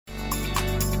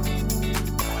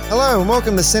Hello and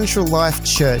welcome to Central Life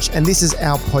Church, and this is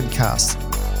our podcast.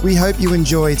 We hope you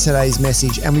enjoy today's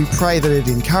message, and we pray that it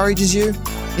encourages you,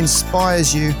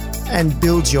 inspires you, and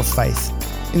builds your faith.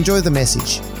 Enjoy the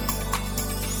message.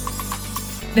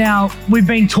 Now, we've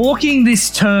been talking this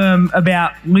term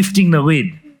about lifting the lid,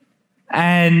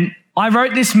 and I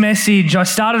wrote this message. I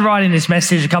started writing this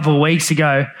message a couple of weeks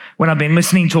ago when I've been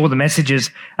listening to all the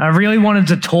messages, and I really wanted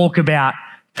to talk about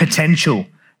potential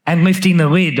and lifting the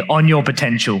lid on your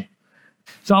potential.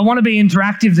 So I want to be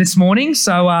interactive this morning.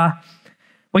 So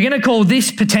we're going to call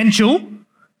this potential,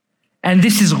 and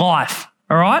this is life,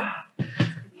 all right?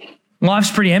 Life's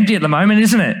pretty empty at the moment,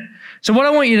 isn't it? So what I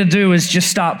want you to do is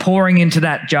just start pouring into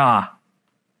that jar,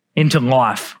 into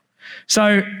life.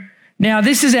 So now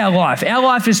this is our life. Our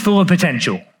life is full of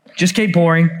potential. Just keep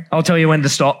pouring. I'll tell you when to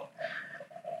stop.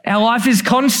 Our life is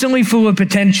constantly full of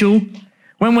potential.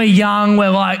 When we're young, we're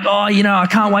like, I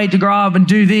can't wait to grow up and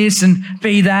do this and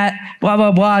be that, blah,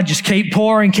 blah, blah. Just keep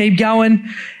pouring, keep going.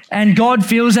 And God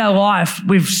fills our life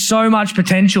with so much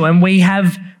potential, and we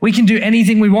can do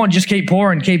anything we want. Just keep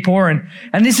pouring, keep pouring.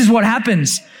 And this is what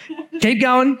happens. Keep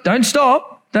going. Don't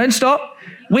stop. Don't stop.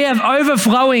 We have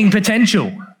overflowing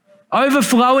potential.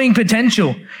 Overflowing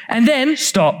potential. And then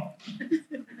stop.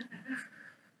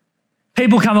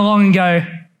 People come along and go,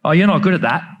 oh, you're not good at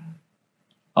that.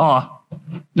 Oh,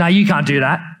 no, you can't do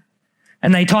that.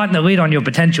 And they tighten the lid on your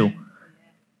potential.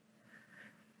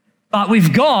 But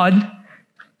with God,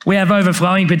 we have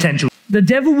overflowing potential. The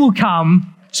devil will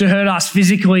come to hurt us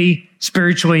physically,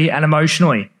 spiritually, and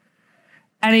emotionally.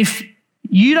 And if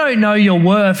you don't know your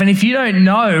worth, and if you don't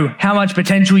know how much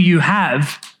potential you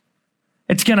have,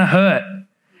 it's going to hurt.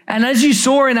 And as you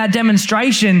saw in that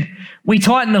demonstration, we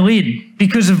tighten the lid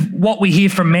because of what we hear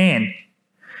from man.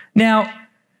 Now,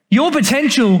 your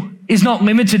potential is not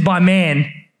limited by man,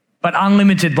 but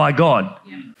unlimited by God.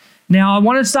 Yeah. Now, I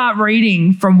want to start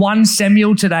reading from 1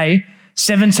 Samuel today,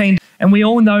 17. And we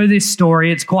all know this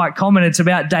story. It's quite common. It's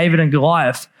about David and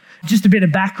Goliath. Just a bit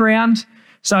of background.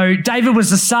 So David was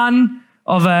the son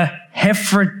of a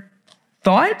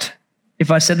Ephrathite,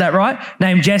 if I said that right,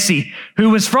 named Jesse, who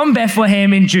was from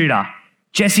Bethlehem in Judah.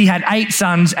 Jesse had 8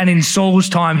 sons, and in Saul's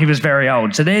time, he was very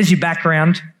old. So there's your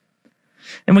background.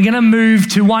 And we're going to move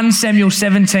to 1 Samuel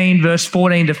 17, verse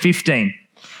 14 to 15.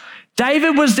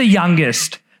 David was the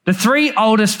youngest. The 3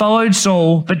 oldest followed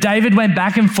Saul, but David went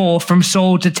back and forth from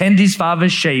Saul to tend his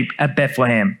father's sheep at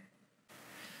Bethlehem.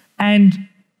 And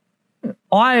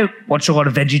I watched a lot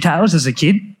of VeggieTales as a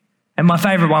kid, and my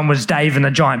favorite one was Dave and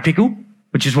the Giant Pickle,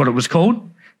 which is what it was called,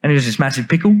 and it was this massive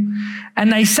pickle.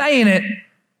 And they say in it,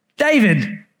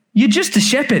 David, you're just a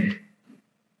shepherd.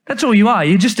 That's all you are.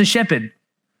 You're just a shepherd.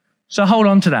 So hold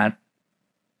on to that.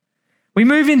 We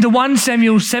move into 1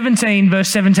 Samuel 17, verse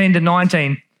 17 to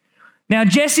 19. Now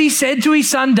Jesse said to his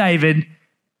son David,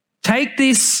 take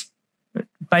this,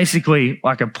 basically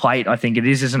like a plate, I think it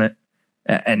is, isn't it?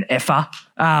 An ephah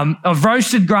of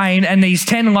roasted grain and these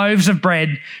 10 loaves of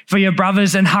bread for your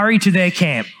brothers, and hurry to their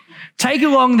camp. Take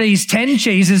along these 10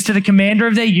 cheeses to the commander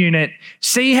of their unit.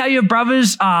 See how your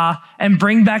brothers are and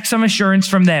bring back some assurance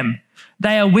from them.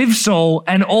 They are with Saul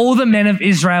and all the men of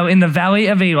Israel in the valley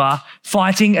of Elah,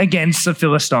 fighting against the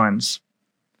Philistines.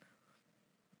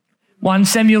 1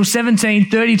 Samuel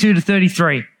 17, 32 to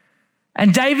 33.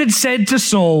 And David said to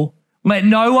Saul, let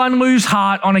no one lose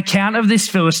heart on account of this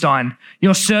Philistine.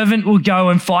 Your servant will go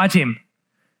and fight him.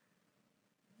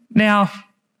 Now,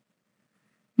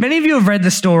 many of you have read the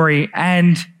story,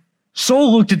 and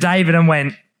Saul looked at David and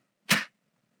went,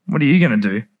 what are you going to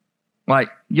do? Like,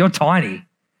 you're tiny.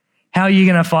 How are you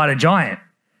going to fight a giant?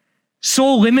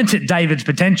 Saul limited David's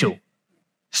potential,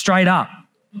 straight up.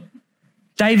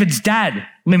 David's dad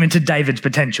limited David's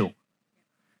potential.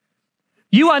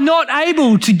 You are not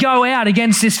able to go out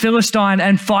against this Philistine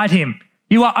and fight him.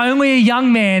 You are only a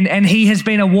young man, and he has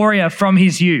been a warrior from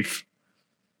his youth.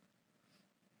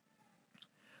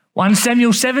 1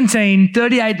 Samuel 17,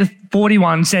 38 to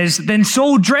 41 says, then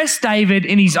Saul dressed David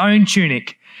in his own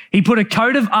tunic. He put a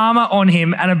coat of armor on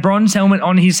him and a bronze helmet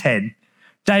on his head.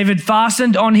 David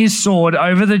fastened on his sword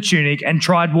over the tunic and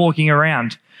tried walking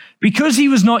around, because he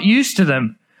was not used to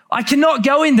them. I cannot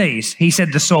go in these, he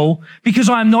said to Saul, because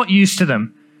I am not used to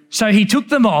them. So he took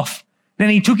them off. Then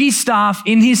he took his staff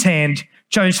in his hand,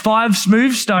 chose 5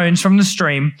 smooth stones from the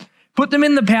stream, put them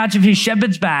in the pouch of his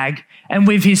shepherd's bag, and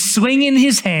with his sling in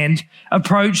his hand,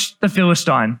 approached the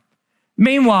Philistine.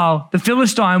 Meanwhile, the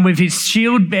Philistine, with his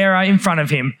shield bearer in front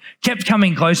of him, kept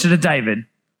coming closer to David.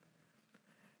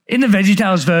 In the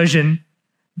VeggieTales version,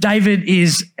 David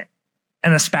is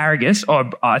an asparagus,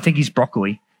 or I think he's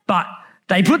broccoli, but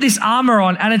they put this armor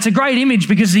on, and it's a great image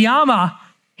because the armor,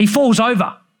 he falls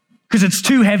over. because it's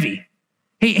too heavy.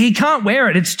 He can't wear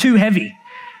it. It's too heavy.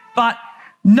 But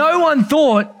no one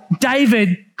thought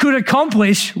David could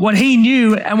accomplish what he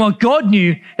knew and what God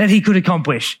knew that he could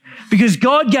accomplish, because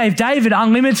God gave David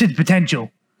unlimited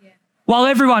potential while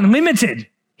everyone limited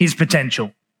his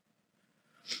potential.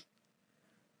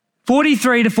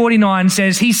 43 to 49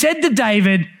 says, he said to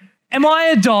David, am I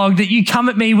a dog that you come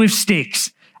at me with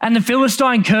sticks? And the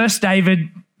Philistine cursed David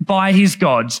by his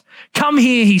gods. Come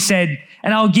here, he said,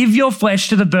 and I'll give your flesh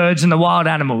to the birds and the wild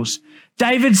animals.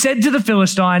 David said to the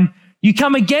Philistine, you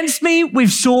come against me with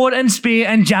sword and spear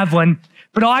and javelin,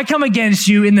 but I come against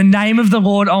you in the name of the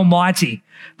Lord Almighty,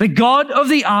 the God of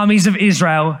the armies of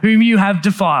Israel, whom you have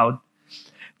defiled.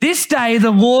 This day the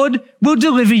Lord will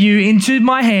deliver you into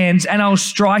my hands, and I'll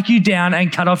strike you down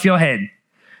and cut off your head.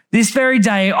 This very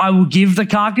day I will give the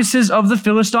carcasses of the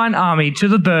Philistine army to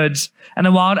the birds and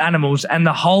the wild animals, and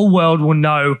the whole world will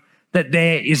know that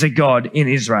there is a God in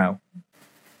Israel.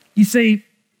 You see,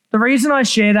 the reason I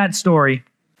share that story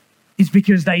is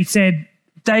because they said,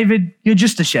 David, you're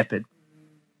just a shepherd.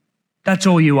 That's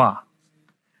all you are.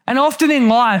 And often in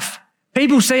life,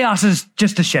 people see us as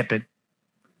just a shepherd.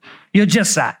 You're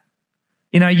just that.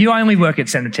 You know, you only work at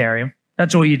sanitarium.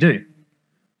 That's all you do.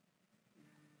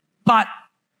 But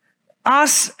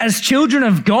us as children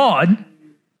of God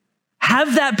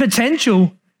have that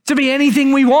potential to be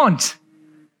anything we want.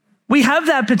 We have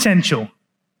that potential.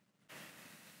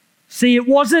 See, it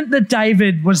wasn't that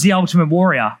David was the ultimate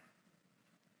warrior.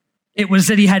 It was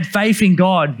that he had faith in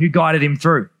God who guided him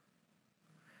through.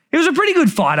 He was a pretty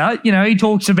good fighter. You know, he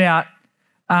talks about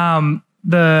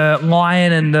the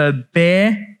lion and the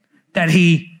bear that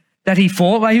he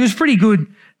fought. Like, he was pretty good,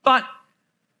 but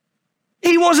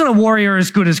he wasn't a warrior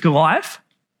as good as Goliath.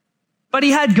 But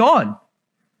he had God.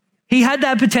 He had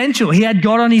that potential. He had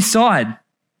God on his side.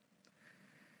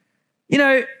 You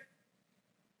know,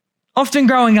 often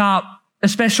growing up,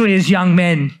 especially as young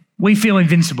men, we feel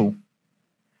invincible.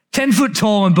 10 foot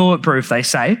tall and bulletproof, they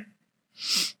say.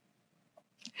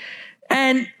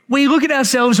 And we look at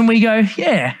ourselves and we go,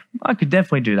 yeah, I could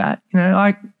definitely do that. You know,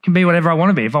 I can be whatever I want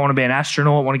to be. If I want to be an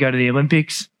astronaut, want to go to the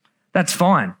Olympics, that's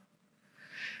fine.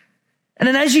 And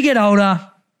then as you get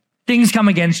older, things come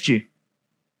against you.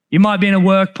 You might be in a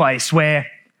workplace where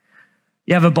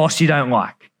you have a boss you don't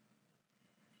like.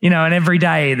 You know, and every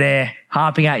day they're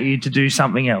harping at you to do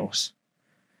something else.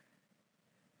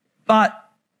 But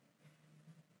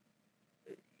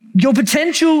your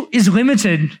potential is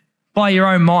limited by your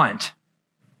own mind.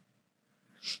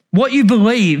 What you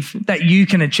believe that you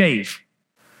can achieve.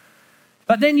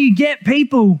 But then you get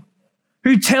people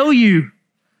who tell you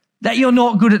that you're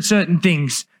not good at certain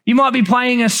things. You might be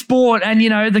playing a sport and, you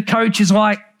know, the coach is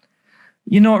like,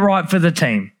 you're not right for the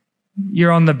team.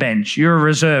 You're on the bench. You're a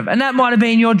reserve. And that might have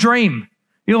been your dream.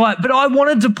 You're like, but I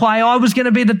wanted to play. I was going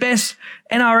to be the best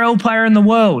NRL player in the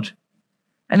world.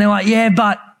 And they're like, yeah,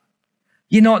 but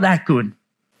you're not that good.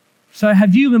 So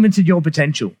have you limited your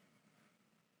potential?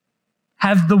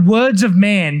 Have the words of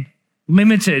man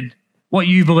limited what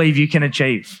you believe you can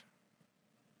achieve?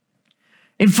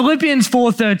 In Philippians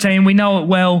 4:13, we know it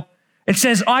well. It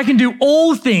says, I can do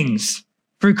all things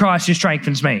through Christ who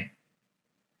strengthens me.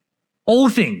 All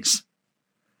things.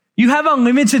 You have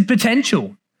unlimited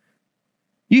potential.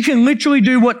 You can literally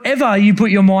do whatever you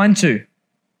put your mind to.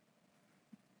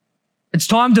 It's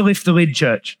time to lift the lid,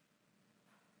 church.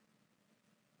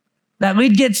 That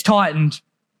lid gets tightened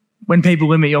when people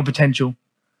limit your potential,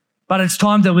 but it's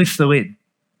time to lift the lid.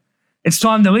 It's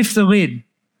time to lift the lid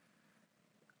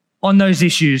on those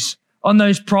issues, on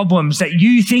those problems that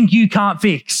you think you can't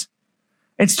fix.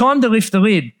 It's time to lift the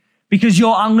lid because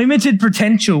your unlimited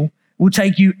potential will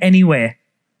take you anywhere.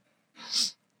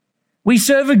 We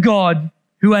serve a God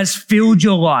who has filled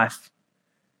your life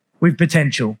with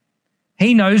potential.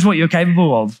 He knows what you're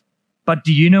capable of, but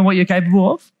do you know what you're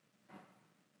capable of?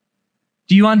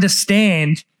 Do you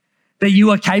understand that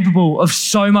you are capable of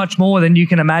so much more than you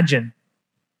can imagine?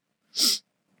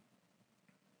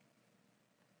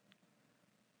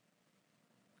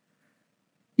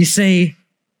 You see,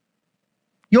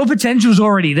 your potential's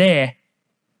already there,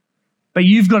 but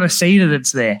you've got to see that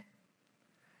it's there.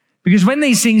 Because when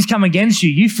these things come against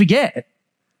you, you forget.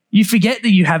 You forget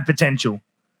that you have potential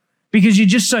because you're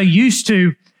just so used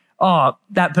to, oh,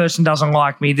 that person doesn't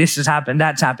like me, this has happened,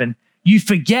 that's happened. You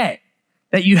forget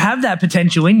that you have that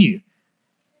potential in you.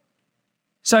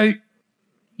 So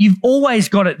you've always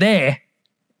got it there.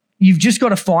 You've just got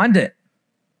to find it.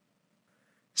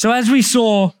 So as we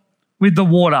saw with the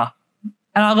water,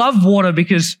 and I love water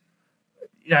because,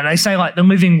 you know, they say like the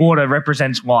living water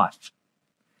represents life.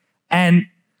 And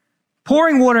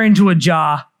pouring water into a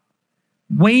jar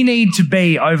we need to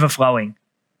be overflowing.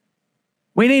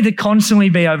 We need to constantly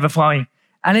be overflowing.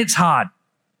 And it's hard.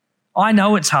 I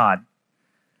know it's hard.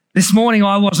 This morning,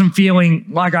 I wasn't feeling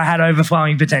like I had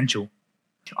overflowing potential.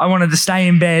 I wanted to stay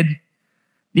in bed.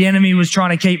 The enemy was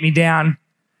trying to keep me down.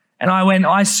 And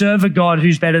I serve a God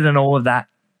who's better than all of that.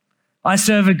 I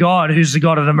serve a God who's the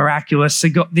God of the miraculous,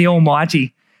 the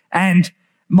Almighty. And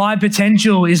my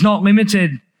potential is not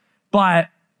limited by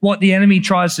what the enemy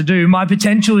tries to do. My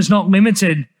potential is not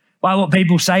limited by what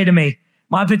people say to me.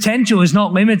 My potential is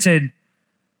not limited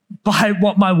by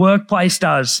what my workplace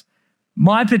does.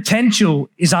 My potential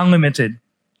is unlimited,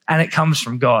 and it comes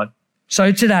from God.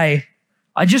 So today,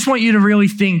 I just want you to really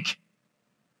think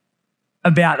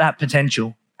about that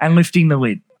potential and lifting the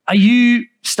lid. Are you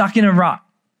stuck in a rut?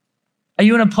 Are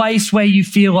you in a place where you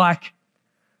feel like,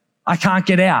 I can't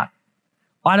get out?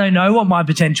 I don't know what my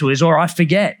potential is, or I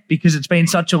forget because it's been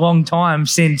such a long time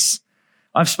since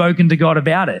I've spoken to God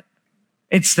about it.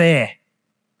 It's there.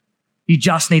 You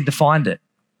just need to find it.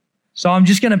 So I'm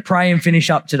just going to pray and finish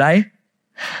up today.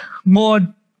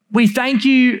 Lord, we thank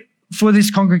you for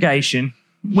this congregation.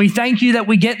 We thank you that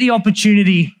we get the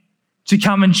opportunity to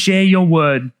come and share your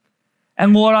word.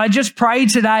 And Lord, I just pray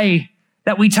today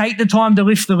that we take the time to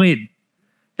lift the lid,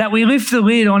 that we lift the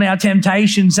lid on our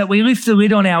temptations, that we lift the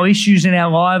lid on our issues in our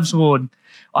lives, Lord.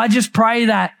 I just pray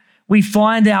that we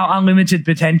find our unlimited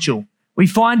potential. We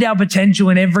find our potential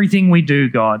in everything we do,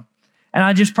 God. And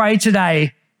I just pray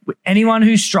today, anyone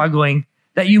who's struggling,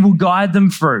 that you will guide them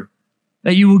through,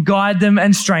 that you will guide them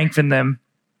and strengthen them.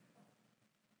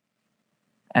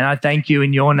 And I thank you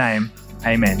in your name.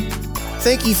 Amen.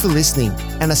 Thank you for listening,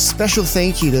 and a special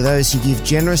thank you to those who give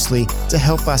generously to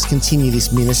help us continue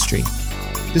this ministry.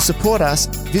 To support us,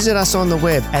 visit us on the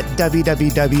web at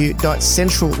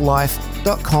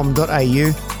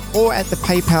www.centrallife.com.au or at the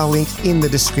PayPal link in the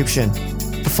description.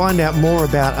 To find out more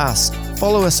about us,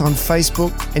 follow us on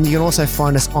Facebook, and you can also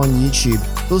find us on YouTube.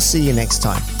 We'll see you next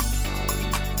time.